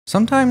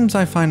Sometimes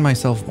I find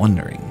myself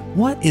wondering,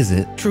 what is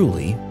it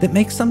truly that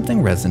makes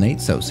something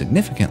resonate so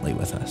significantly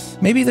with us?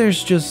 Maybe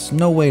there's just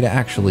no way to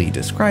actually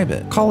describe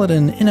it. Call it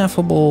an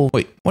ineffable...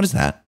 Wait, what is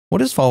that?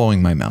 What is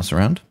following my mouse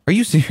around? Are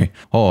you serious?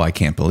 Oh, I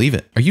can't believe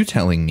it. Are you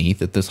telling me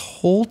that this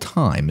whole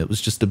time it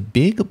was just a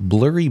big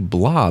blurry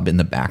blob in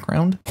the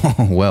background?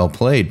 Oh, well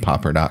played,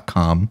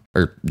 popper.com,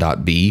 or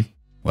 .b.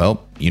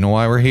 Well, you know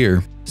why we're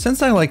here.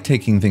 Since I like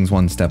taking things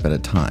one step at a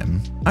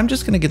time, I'm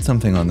just gonna get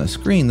something on the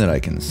screen that I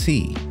can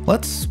see.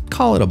 Let's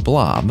call it a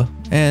blob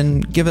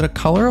and give it a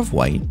color of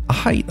white, a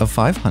height of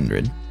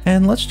 500,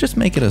 and let's just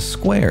make it a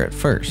square at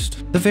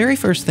first. The very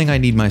first thing I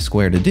need my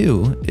square to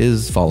do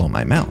is follow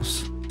my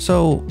mouse.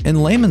 So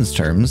in layman's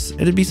terms,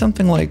 it'd be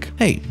something like,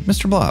 hey,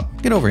 Mr.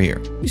 Blob, get over here.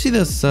 You see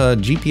this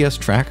GPS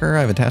tracker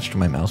I've attached to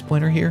my mouse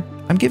pointer here?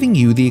 I'm giving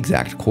you the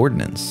exact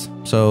coordinates.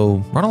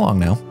 So run along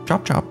now,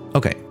 chop chop.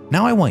 Okay,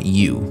 now I want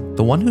you,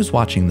 the one who's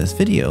watching this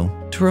video,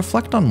 to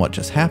reflect on what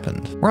just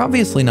happened. We're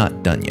obviously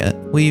not done yet.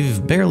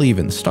 We've barely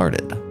even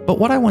started. But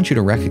what I want you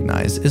to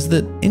recognize is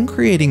that in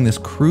creating this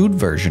crude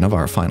version of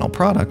our final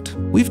product,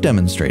 we've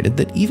demonstrated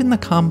that even the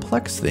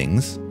complex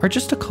things are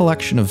just a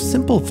collection of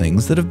simple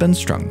things that have been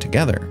strung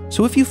together.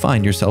 So if you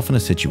find yourself in a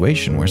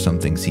situation where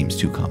something seems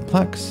too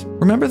complex,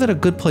 remember that a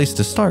good place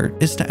to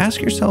start is to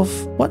ask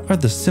yourself, what are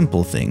the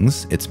simple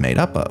things it's made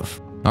up of?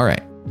 All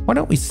right. Why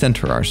don't we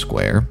center our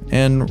square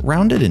and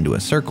round it into a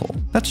circle?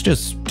 That's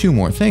just two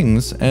more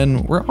things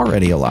and we're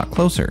already a lot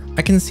closer.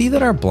 I can see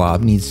that our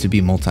blob needs to be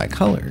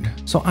multicolored,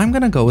 so I'm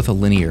gonna go with a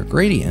linear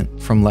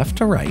gradient from left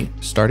to right,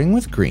 starting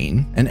with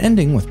green and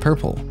ending with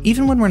purple.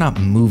 Even when we're not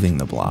moving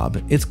the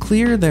blob, it's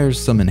clear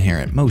there's some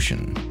inherent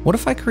motion. What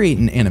if I create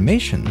an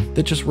animation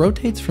that just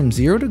rotates from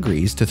 0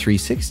 degrees to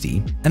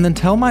 360 and then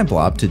tell my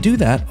blob to do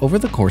that over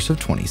the course of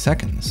 20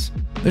 seconds?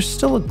 There's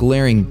still a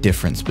glaring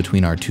difference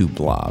between our two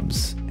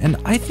blobs, and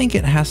I think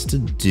it has to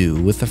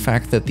do with the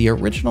fact that the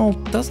original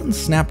doesn't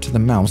snap to the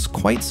mouse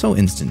quite so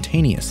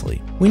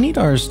instantaneously. We need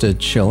ours to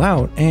chill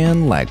out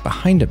and lag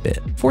behind a bit.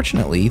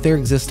 Fortunately, there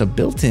exists a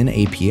built-in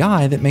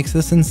API that makes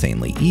this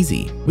insanely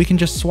easy. We can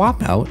just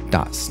swap out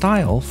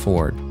 .style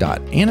for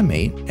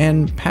 .animate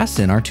and pass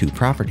in our two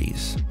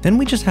properties. Then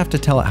we just have to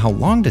tell it how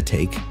long to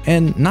take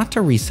and not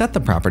to reset the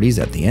properties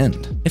at the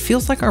end. It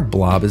feels like our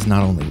blob is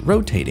not only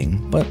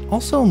rotating, but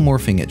also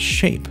morphing its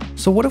shape.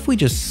 So what if we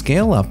just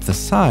scale up the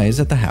size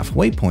at the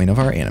halfway point of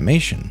our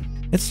animation?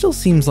 It still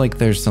seems like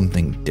there's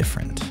something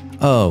different.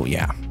 Oh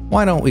yeah,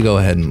 why don't we go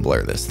ahead and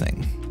blur this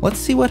thing? Let's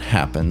see what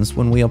happens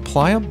when we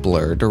apply a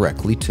blur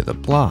directly to the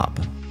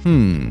blob.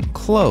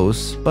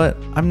 Close, but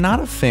I'm not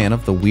a fan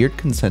of the weird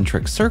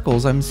concentric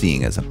circles I'm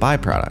seeing as a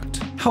byproduct.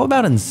 How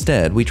about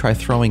instead we try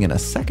throwing in a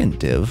second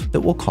div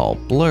that we'll call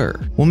blur.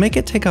 We'll make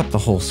it take up the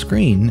whole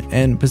screen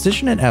and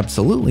position it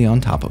absolutely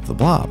on top of the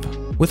blob.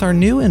 With our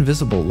new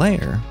invisible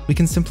layer, we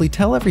can simply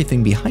tell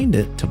everything behind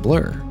it to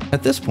blur.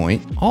 At this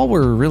point, all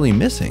we're really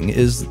missing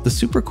is the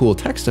super cool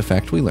text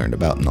effect we learned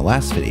about in the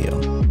last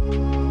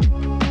video.